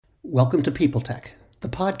Welcome to People Tech, the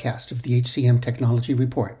podcast of the HCM Technology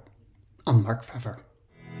Report. I'm Mark Fever.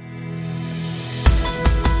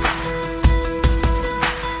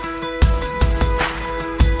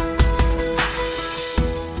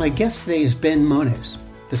 My guest today is Ben Mones,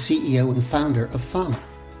 the CEO and founder of Fama.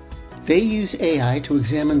 They use AI to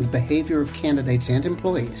examine the behavior of candidates and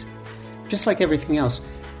employees. Just like everything else,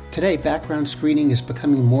 today background screening is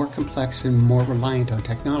becoming more complex and more reliant on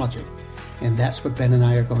technology. And that's what Ben and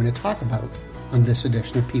I are going to talk about on this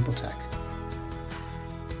edition of People Tech.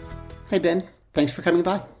 Hey, Ben. Thanks for coming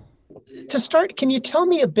by. To start, can you tell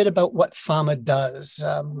me a bit about what Fama does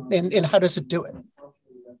and how does it do it?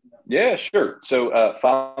 Yeah, sure. So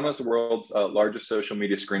Fama is the world's largest social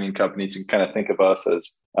media screening company. So you can kind of think of us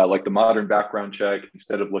as like the modern background check.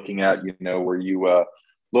 Instead of looking at, where you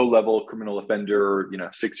low-level criminal offender,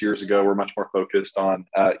 6 years ago, we're much more focused on,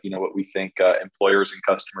 what we think employers and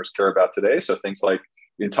customers care about today. So things like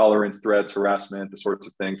intolerance, threats, harassment, the sorts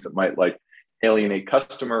of things that might like alienate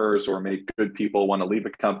customers or make good people want to leave a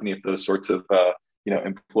company if those sorts of,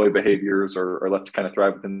 employee behaviors are left to kind of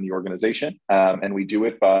thrive within the organization. And we do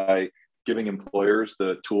it by giving employers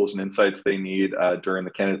the tools and insights they need during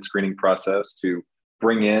the candidate screening process to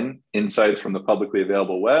bring in insights from the publicly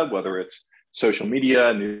available web, whether it's social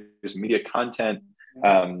media, news and media content,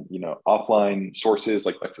 offline sources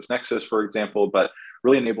like LexisNexis, for example, but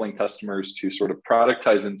really enabling customers to sort of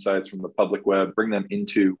productize insights from the public web, bring them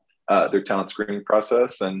into their talent screening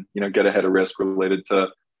process and, get ahead of risk related to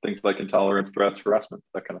things like intolerance, threats, harassment,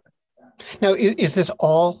 that kind of thing. Now, is this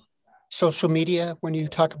all social media when you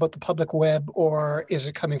talk about the public web, or is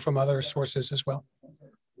it coming from other sources as well?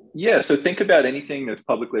 Yeah, so think about anything that's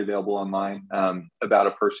publicly available online about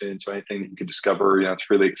a person. So anything that you can discover, it's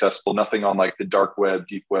really accessible. Nothing on like the dark web,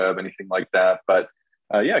 deep web, anything like that. But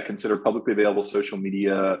consider publicly available social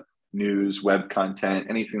media, news, web content,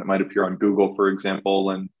 anything that might appear on Google, for example.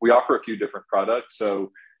 And we offer a few different products.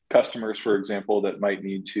 So customers, for example, that might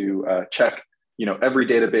need to check, every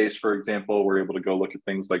database, for example, we're able to go look at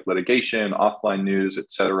things like litigation, offline news,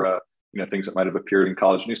 et cetera. Things that might have appeared in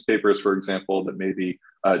college newspapers, for example, that maybe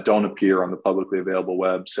don't appear on the publicly available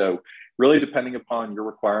web. So really depending upon your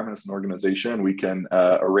requirements as an organization, we can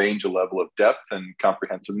arrange a level of depth and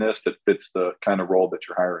comprehensiveness that fits the kind of role that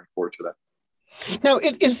you're hiring for today. Now,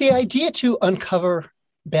 is the idea to uncover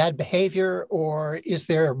bad behavior, or is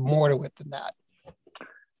there more to it than that?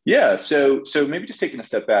 Yeah, so maybe just taking a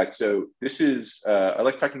step back. So this is, I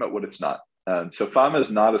like talking about what it's not. So Fama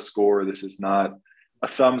is not a score. This is not a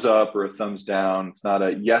thumbs up or a thumbs down. It's not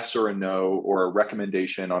a yes or a no or a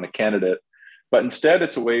recommendation on a candidate, but instead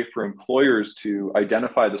it's a way for employers to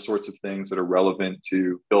identify the sorts of things that are relevant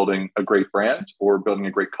to building a great brand or building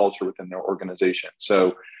a great culture within their organization.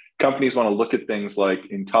 So companies want to look at things like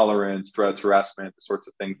intolerance, threats, harassment, the sorts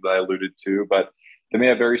of things that I alluded to, but they may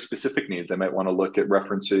have very specific needs. They might want to look at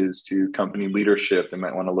references to company leadership. They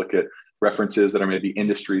might want to look at references that are maybe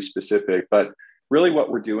industry specific, but really what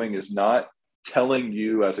we're doing is not telling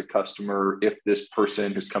you as a customer if this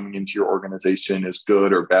person who's coming into your organization is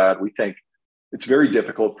good or bad. We think it's very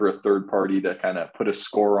difficult for a third party to kind of put a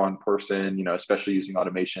score on person, especially using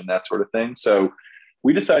automation, that sort of thing. So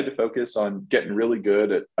we decided to focus on getting really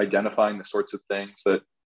good at identifying the sorts of things that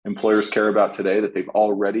employers care about today that they've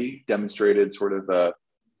already demonstrated sort of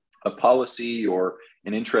a policy or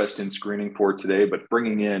an interest in screening for today, but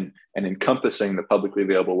bringing in and encompassing the publicly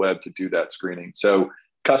available web to do that screening. So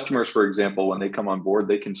customers, for example, when they come on board,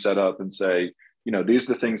 they can set up and say, these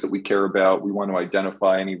are the things that we care about. We want to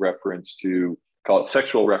identify any reference to, call it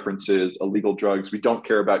sexual references, illegal drugs. We don't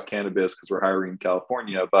care about cannabis because we're hiring in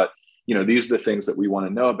California, but these are the things that we want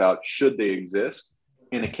to know about should they exist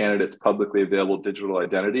in a candidate's publicly available digital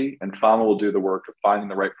identity. And Fama will do the work of finding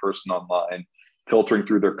the right person online, filtering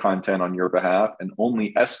through their content on your behalf, and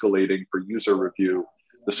only escalating for user review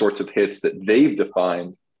the sorts of hits that they've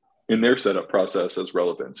defined in their setup process as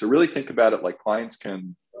relevant. So really think about it like clients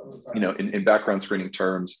can, in background screening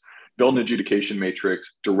terms, build an adjudication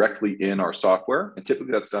matrix directly in our software. And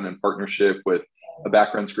typically that's done in partnership with a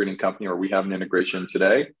background screening company, or we have an integration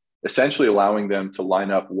today, essentially allowing them to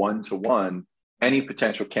line up one-to-one any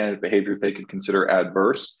potential candidate behavior they could consider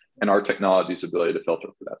adverse, and our technology's ability to filter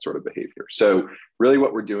for that sort of behavior. So really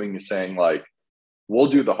what we're doing is saying like, we'll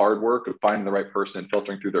do the hard work of finding the right person and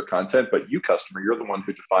filtering through their content, but you customer, you're the one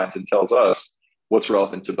who defines and tells us what's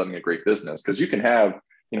relevant to building a great business. Because you can have,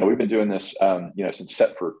 we've been doing this, since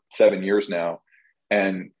set for 7 years now,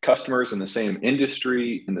 and customers in the same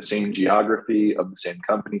industry, in the same geography, of the same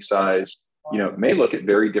company size, may look at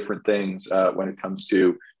very different things when it comes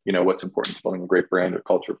to, what's important to building a great brand or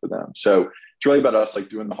culture for them. So it's really about us like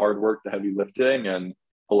doing the hard work, the heavy lifting, and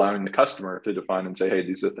allowing the customer to define and say, hey,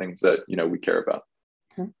 these are the things that, we care about.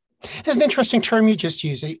 There's an interesting term you just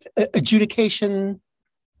used, adjudication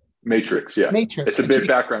matrix. Yeah. Matrix. It's a bit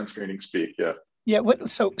background screening speak. Yeah. Yeah.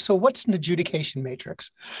 So what's an adjudication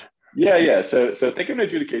matrix? Yeah. So think of an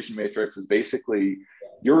adjudication matrix as basically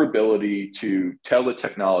your ability to tell the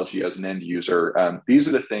technology as an end user, these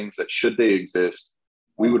are the things that, should they exist,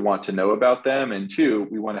 we would want to know about them. And two,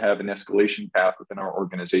 we want to have an escalation path within our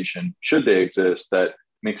organization, should they exist, that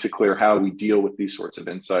makes it clear how we deal with these sorts of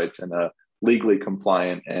insights in a legally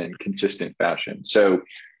compliant and consistent fashion. So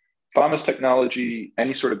Fama's technology,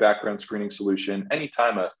 any sort of background screening solution,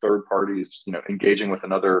 anytime a third party is, engaging with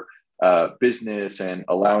another business and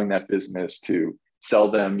allowing that business to sell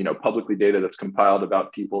them, publicly data that's compiled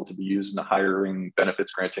about people to be used in a hiring,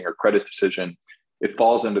 benefits granting, or credit decision, it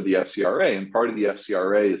falls under the FCRA. And part of the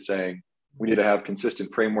FCRA is saying we need to have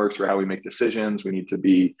consistent frameworks for how we make decisions. We need to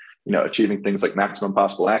be, achieving things like maximum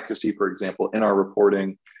possible accuracy, for example, in our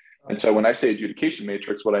reporting. And so when I say adjudication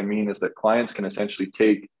matrix, what I mean is that clients can essentially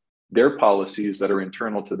take their policies that are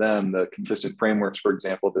internal to them, the consistent frameworks, for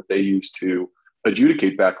example, that they use to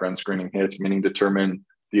adjudicate background screening hits, meaning determine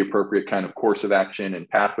the appropriate kind of course of action and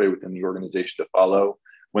pathway within the organization to follow.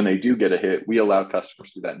 When they do get a hit, we allow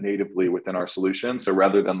customers to do that natively within our solution. So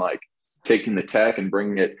rather than like taking the tech and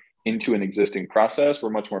bringing it into an existing process,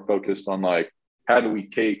 we're much more focused on like, how do we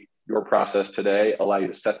take your process today, allow you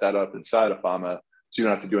to set that up inside of Fama, so you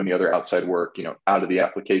don't have to do any other outside work, out of the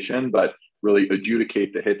application, but really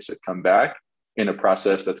adjudicate the hits that come back in a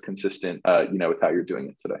process that's consistent, with how you're doing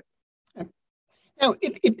it today. Now,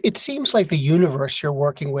 it seems like the universe you're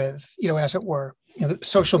working with, as it were, the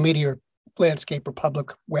social media landscape or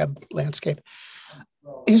public web landscape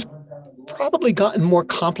is probably gotten more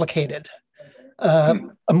complicated.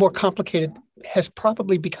 Has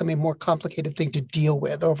probably become a more complicated thing to deal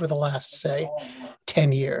with over the last, say,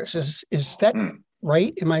 10 years. Is that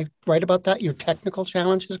right? Am I right about that? Your technical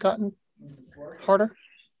challenge has gotten harder?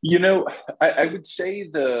 I would say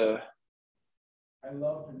the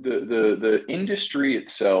industry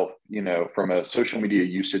itself, from a social media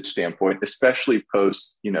usage standpoint, especially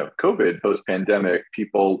post, COVID, post pandemic,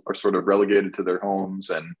 people are sort of relegated to their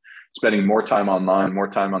homes and spending more time online, more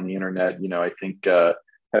time on the internet. I think,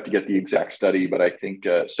 have to get the exact study, but I think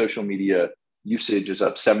social media usage is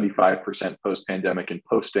up 75% post pandemic, and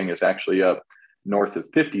posting is actually up north of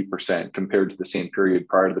 50% compared to the same period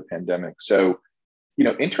prior to the pandemic. So,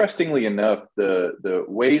 interestingly enough, the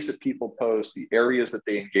ways that people post, the areas that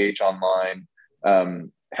they engage online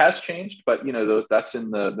has changed, but that's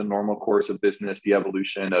in the normal course of business, the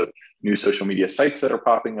evolution of new social media sites that are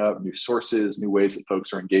popping up, new sources, new ways that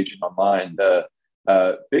folks are engaging online. The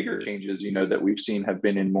bigger changes, that we've seen have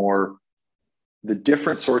been in more the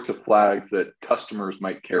different sorts of flags that customers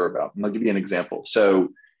might care about. And I'll give you an example. So,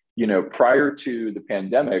 prior to the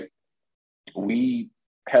pandemic, we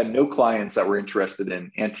had no clients that were interested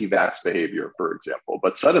in anti-vax behavior, for example.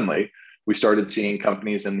 But suddenly we started seeing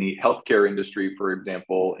companies in the healthcare industry, for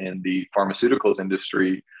example, in the pharmaceuticals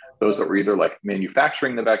industry, those that were either like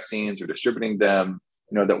manufacturing the vaccines or distributing them,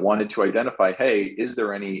 that wanted to identify, hey, is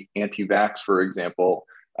there any anti-vax, for example,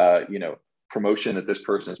 promotion that this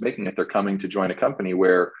person is making if they're coming to join a company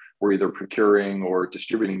where we're either procuring or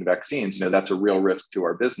distributing the vaccines? That's a real risk to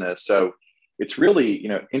our business. So it's really,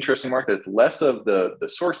 interesting, Mark, that it's less of the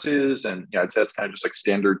sources. And, I'd say it's kind of just like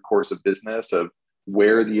standard course of business of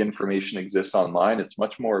where the information exists online. It's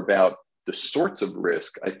much more about the sorts of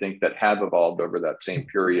risk, I think, that have evolved over that same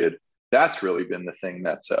period. That's really been the thing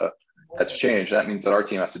that's changed. That means that our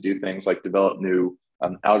team has to do things like develop new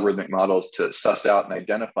algorithmic models to suss out and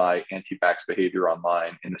identify anti-vax behavior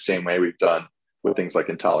online in the same way we've done with things like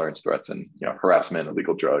intolerance threats and, harassment,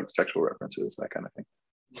 illegal drugs, sexual references, that kind of thing.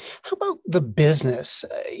 How about the business?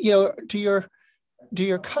 Do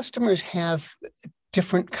your customers have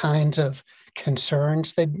different kinds of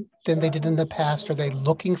concerns than they did in the past? Are they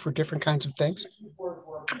looking for different kinds of things?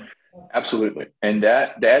 Absolutely. And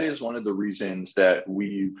that is one of the reasons that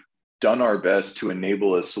we've done our best to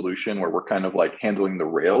enable a solution where we're kind of like handling the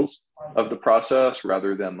rails of the process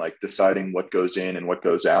rather than like deciding what goes in and what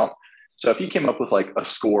goes out. So if you came up with like a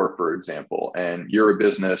score, for example, and you're a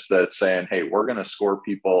business that's saying, hey, we're going to score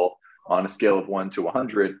people on a scale of 1 to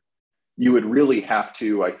 100, you would really have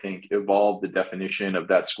to, I think, evolve the definition of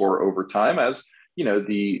that score over time as,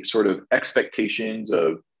 the sort of expectations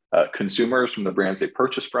of consumers from the brands they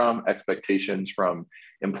purchase from, expectations from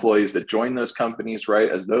employees that join those companies,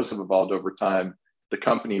 right? As those have evolved over time, the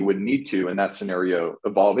company would need to, in that scenario,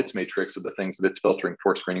 evolve its matrix of the things that it's filtering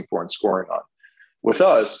for, screening for, and scoring on. With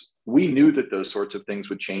us, we knew that those sorts of things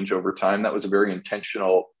would change over time. That was a very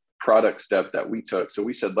intentional product step that we took. So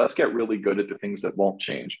we said, let's get really good at the things that won't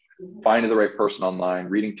change, finding the right person online,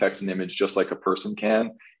 reading text and image just like a person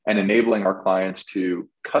can, and enabling our clients to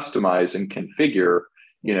customize and configure,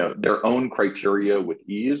 their own criteria with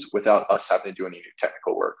ease without us having to do any new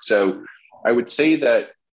technical work. So I would say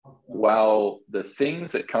that while the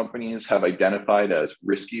things that companies have identified as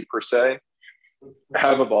risky per se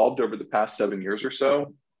have evolved over the past 7 years or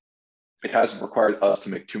so, it hasn't required us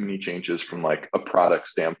to make too many changes from like a product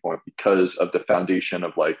standpoint because of the foundation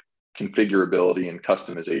of like configurability and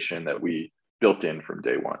customization that we built in from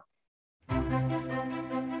day one.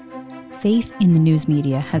 Faith in the news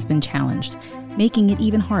media has been challenged, making it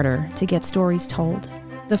even harder to get stories told.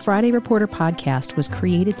 The Friday Reporter podcast was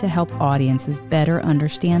created to help audiences better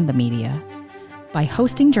understand the media by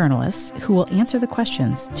hosting journalists who will answer the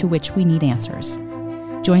questions to which we need answers.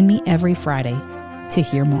 Join me every Friday to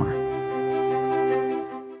hear more.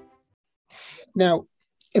 Now,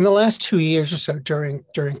 in the last 2 years or so during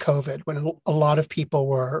COVID, when a lot of people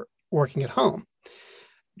were working at home,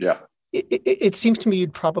 it seems to me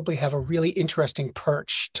you'd probably have a really interesting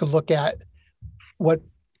perch to look at what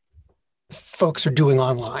folks are doing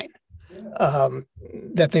online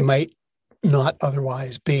that they might not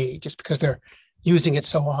otherwise be, just because they're using it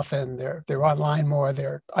so often. They're online more,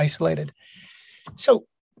 they're isolated. So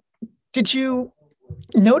did you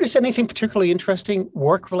notice anything particularly interesting,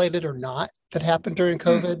 work-related or not, that happened during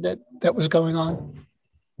COVID that was going on?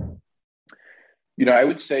 I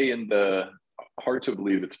would say hard to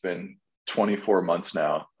believe it's been 24 months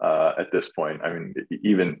now at this point. I mean,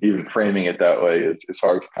 even framing it that way is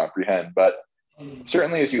hard to comprehend. But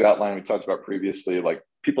certainly, as you outlined, we talked about previously, like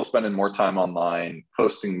people spending more time online,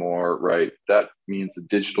 posting more, right? That means the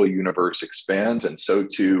digital universe expands, and so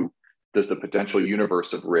too does the potential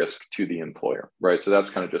universe of risk to the employer, right? So that's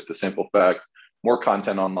kind of just a simple fact. More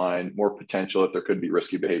content online, more potential that there could be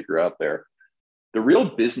risky behavior out there. The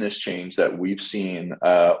real business change that we've seen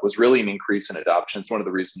was really an increase in adoption. It's one of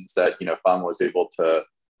the reasons that Fama was able to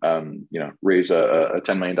raise a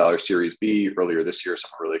 $10 million Series B earlier this year. So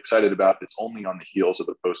I'm really excited about. It's only on the heels of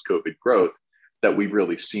the post-COVID growth that we've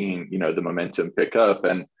really seen the momentum pick up.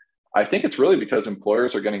 And I think it's really because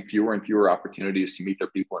employers are getting fewer and fewer opportunities to meet their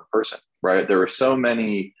people in person, right? There are so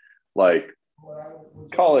many,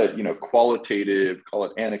 call it qualitative, call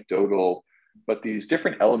it anecdotal, but these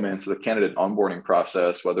different elements of the candidate onboarding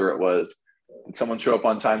process, whether it was, did someone show up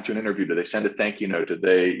on time to an interview? Did they send a thank you note? Did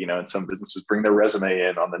they, in some businesses bring their resume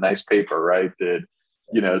in on the nice paper, right? Did,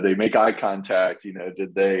 they make eye contact?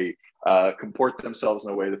 Did they comport themselves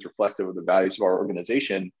in a way that's reflective of the values of our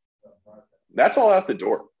organization? That's all out the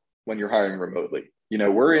door when you're hiring remotely.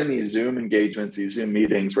 We're in these Zoom engagements, these Zoom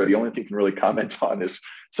meetings where the only thing you can really comment on is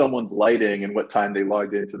someone's lighting and what time they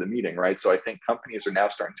logged into the meeting, right? So I think companies are now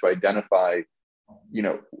starting to identify,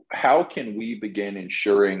 how can we begin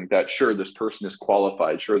ensuring that, sure, this person is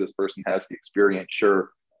qualified, sure, this person has the experience,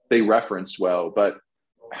 sure, they referenced well, but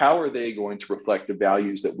how are they going to reflect the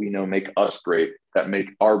values that we know make us great, that make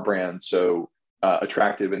our brand so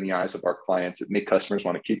attractive in the eyes of our clients, that make customers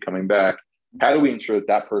want to keep coming back? How do we ensure that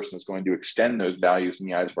that person is going to extend those values in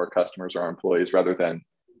the eyes of our customers, our employees, rather than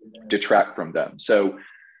detract from them? So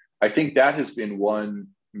I think that has been one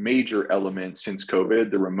major element since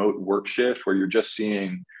COVID, the remote work shift, where you're just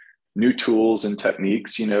seeing new tools and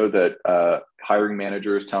techniques, that hiring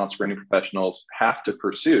managers, talent screening professionals have to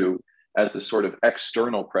pursue as the sort of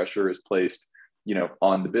external pressure is placed,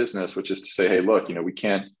 on the business, which is to say, hey, look, we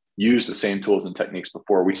can't use the same tools and techniques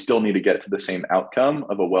before. We still need to get to the same outcome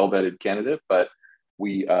of a well-vetted candidate, but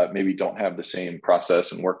we maybe don't have the same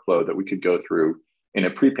process and workflow that we could go through in a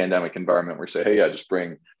pre-pandemic environment where we say, hey, yeah, just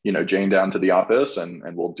bring, Jane down to the office and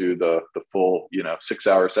we'll do the full,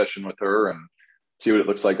 6-hour session with her and see what it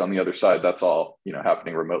looks like on the other side. That's all,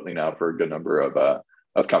 happening remotely now for a good number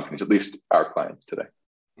of companies, at least our clients today.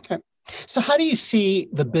 Okay. So how do you see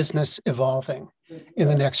the business evolving in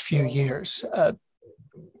the next few years?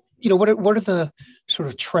 What are the sort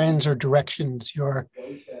of trends or directions you're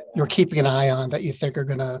keeping an eye on that you think are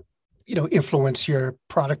going to, influence your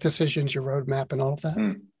product decisions, your roadmap, and all of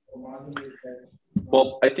that?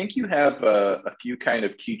 Well, I think you have a few kind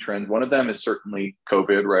of key trends. One of them is certainly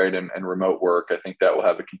COVID, right, and remote work. I think that will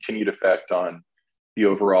have a continued effect on the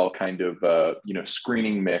overall kind of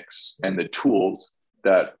screening mix and the tools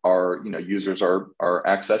that our users are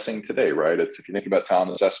accessing today, right? It's, if you think about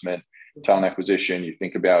talent assessment, talent acquisition, you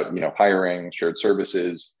think about hiring, shared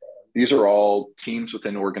services. These are all teams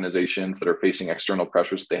within organizations that are facing external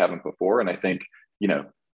pressures that they haven't before. And I think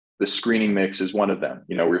the screening mix is one of them.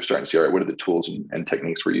 We're starting to see, all right, what are the tools and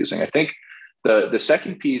techniques we're using? I think the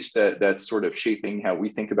second piece that's sort of shaping how we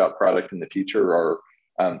think about product in the future are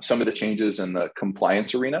some of the changes in the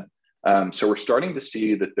compliance arena. So we're starting to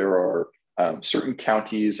see that there are certain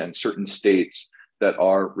counties and certain states that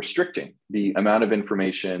are restricting the amount of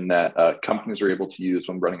information that companies are able to use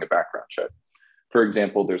when running a background check. For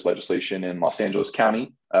example, there's legislation in Los Angeles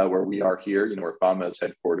County, where we are here, where Fama is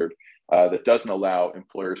headquartered, that doesn't allow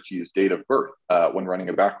employers to use date of birth when running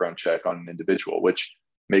a background check on an individual, which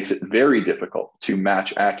makes it very difficult to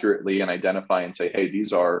match accurately and identify and say, hey,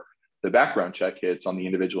 these are the background check hits on the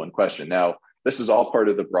individual in question. Now, this is all part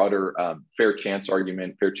of the broader fair chance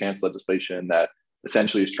argument, fair chance legislation that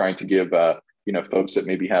essentially is trying to give folks that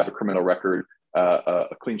maybe have a criminal record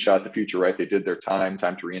a clean shot at the future, right? They did their time to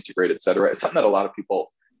reintegrate, et cetera. It's something that a lot of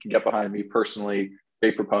people can get behind. Me personally,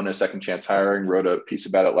 big proponent of second chance hiring, wrote a piece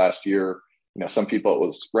about it last year. Some people, it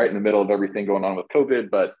was right in the middle of everything going on with COVID,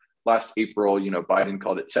 but last April, Biden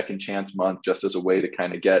called it Second Chance Month, just as a way to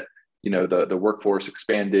kind of get, the workforce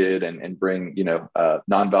expanded and bring,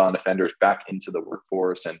 nonviolent offenders back into the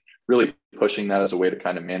workforce, and really pushing that as a way to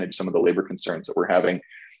kind of manage some of the labor concerns that we're having,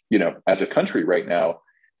 as a country right now.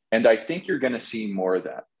 And I think you're going to see more of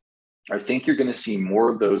that. I think you're going to see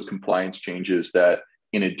more of those compliance changes that,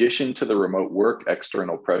 in addition to the remote work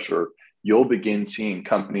external pressure, you'll begin seeing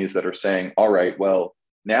companies that are saying, all right, well,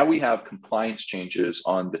 now we have compliance changes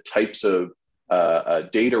on the types of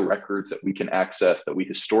data records that we can access, that we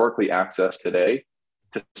historically access today,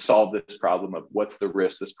 to solve this problem of what's the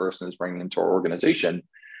risk this person is bringing into our organization.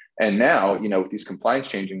 And now, with these compliance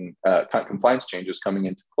changes coming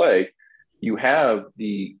into play, you have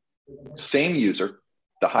the same user,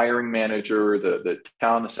 the hiring manager, the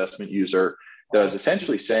talent assessment user, that is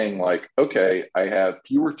essentially saying like, okay, I have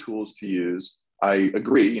fewer tools to use. I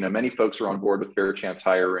agree, many folks are on board with fair chance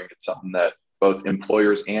hiring. It's something that both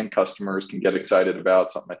employers and customers can get excited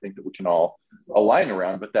about, something I think that we can all align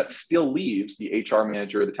around, but that still leaves the HR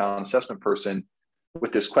manager, the talent assessment person,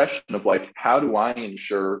 with this question of like, how do I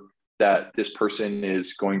ensure that this person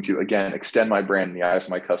is going to, again, extend my brand in the eyes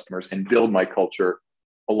of my customers and build my culture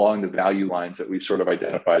along the value lines that we've sort of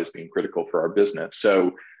identified as being critical for our business.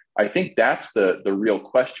 So I think that's the real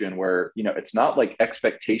question, where, it's not like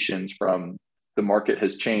expectations from the market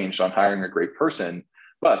has changed on hiring a great person,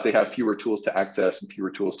 but they have fewer tools to access and fewer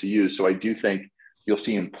tools to use. So I do think you'll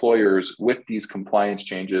see employers with these compliance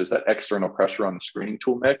changes, that external pressure on the screening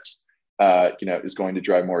tool mix, is going to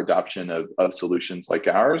drive more adoption of solutions like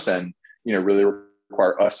ours, and, really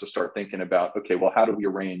require us to start thinking about, okay, well, how do we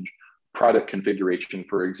arrange product configuration,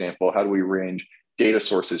 for example? How do we arrange data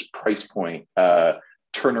sources, price point,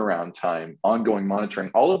 turnaround time, ongoing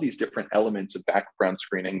monitoring, all of these different elements of background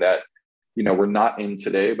screening that, we're not in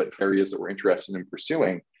today, but areas that we're interested in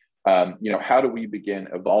pursuing. How do we begin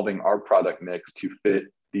evolving our product mix to fit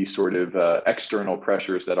these sort of external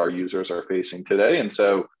pressures that our users are facing today? And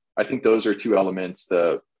so I think those are two elements,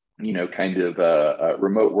 the,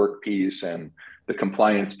 remote work piece and the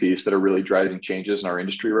compliance piece, that are really driving changes in our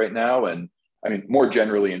industry right now. And I mean, more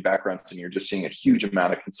generally in background screening, you're just seeing a huge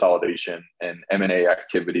amount of consolidation and M&A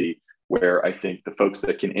activity, where I think the folks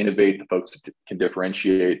that can innovate, the folks that can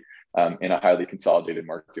differentiate in a highly consolidated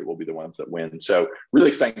market will be the ones that win. So really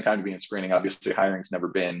exciting time to be in screening. Obviously, hiring's never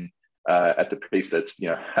been at the pace that's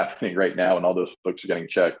happening right now, and all those folks are getting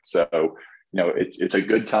checked. So it's a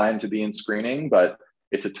good time to be in screening, but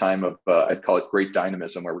it's a time of I'd call it great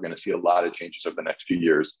dynamism, where we're going to see a lot of changes over the next few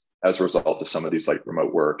years as a result of some of these like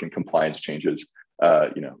remote work and compliance changes,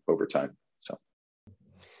 over time. So,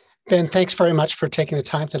 Ben, thanks very much for taking the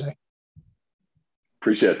time today.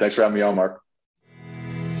 Appreciate it. Thanks for having me on, Mark.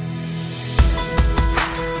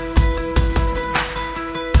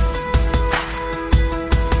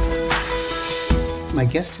 My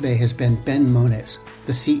guest today has been Ben Mones,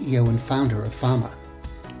 the CEO and founder of Fama.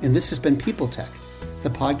 And this has been People Tech, the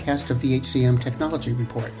podcast of the HCM Technology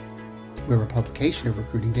Report. We're a publication of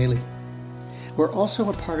Recruiting Daily. We're also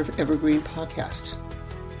a part of Evergreen Podcasts.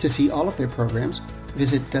 To see all of their programs,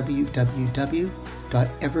 visit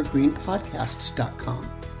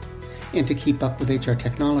www.evergreenpodcasts.com. And to keep up with HR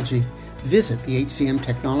technology, visit the HCM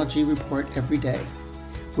Technology Report every day.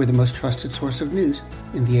 We're the most trusted source of news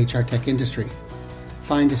in the HR tech industry.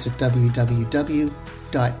 Find us at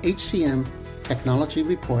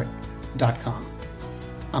www.hcmtechnologyreport.com.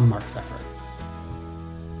 I'm Mark Pfeffer.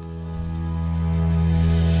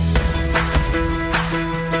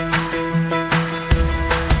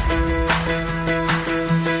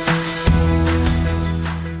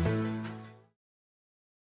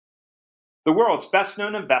 The world's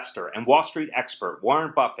best-known investor and Wall Street expert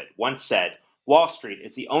Warren Buffett once said, "Wall Street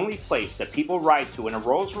is the only place that people ride to in a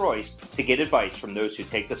Rolls-Royce to get advice from those who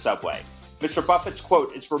take the subway." Mr. Buffett's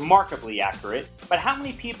quote is remarkably accurate, but how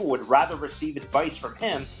many people would rather receive advice from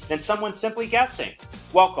him than someone simply guessing?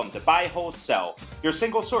 Welcome to Buy, Hold, Sell, your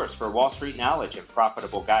single source for Wall Street knowledge and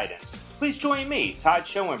profitable guidance. Please join me, Todd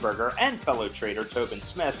Schoenberger, and fellow trader Tobin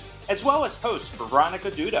Smith, as well as host Veronica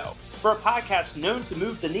Dudo, for a podcast known to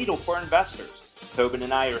move the needle for investors. Tobin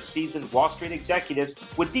and I are seasoned Wall Street executives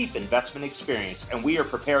with deep investment experience, and we are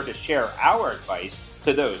prepared to share our advice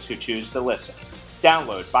to those who choose to listen.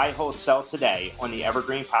 Download Buy, Hold, Sell today on the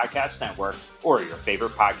Evergreen Podcast Network or your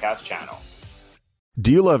favorite podcast channel.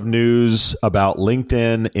 Do you love news about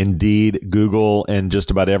LinkedIn, Indeed, Google, and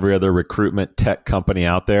just about every other recruitment tech company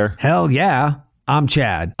out there? Hell yeah. I'm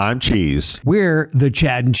Chad. I'm Cheese. We're the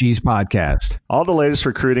Chad and Cheese Podcast. All the latest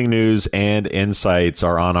recruiting news and insights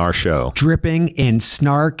are on our show. Dripping in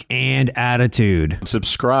snark and attitude.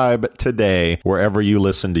 Subscribe today wherever you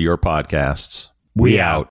listen to your podcasts. We out.